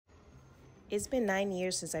It's been 9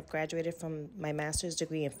 years since I've graduated from my master's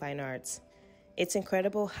degree in fine arts. It's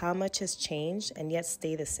incredible how much has changed and yet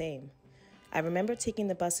stayed the same. I remember taking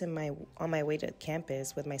the bus on my way to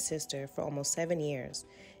campus with my sister for almost 7 years,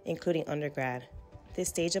 including undergrad. This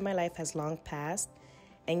stage of my life has long passed,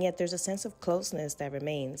 and yet there's a sense of closeness that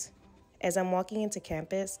remains. As I'm walking into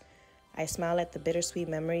campus, I smile at the bittersweet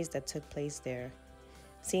memories that took place there,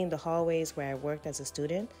 seeing the hallways where I worked as a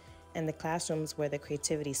student and the classrooms where the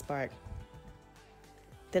creativity sparked.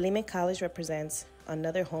 The Lehman College represents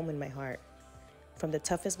another home in my heart, from the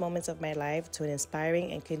toughest moments of my life to an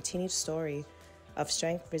inspiring and continued story of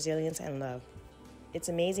strength, resilience, and love. It's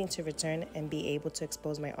amazing to return and be able to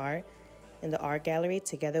expose my art in the art gallery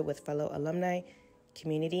together with fellow alumni,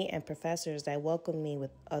 community, and professors that welcomed me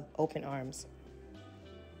with open arms.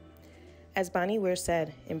 As Bonnie Weir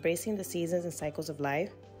said, embracing the seasons and cycles of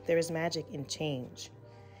life, there is magic in change.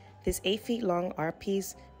 This 8-feet-long art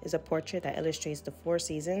piece is a portrait that illustrates the 4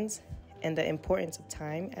 seasons and the importance of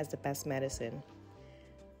time as the best medicine.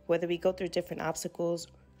 Whether we go through different obstacles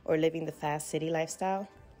or living the fast city lifestyle,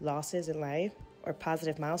 losses in life, or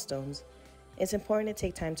positive milestones, it's important to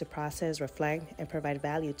take time to process, reflect, and provide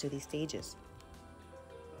value to these stages.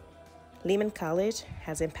 Lehman College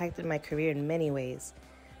has impacted my career in many ways.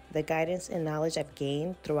 The guidance and knowledge I've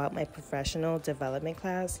gained throughout my professional development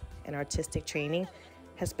class and artistic training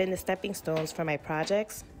has been the stepping stones for my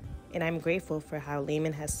projects, and I'm grateful for how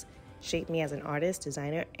Lehman has shaped me as an artist,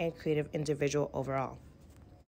 designer, and creative individual overall.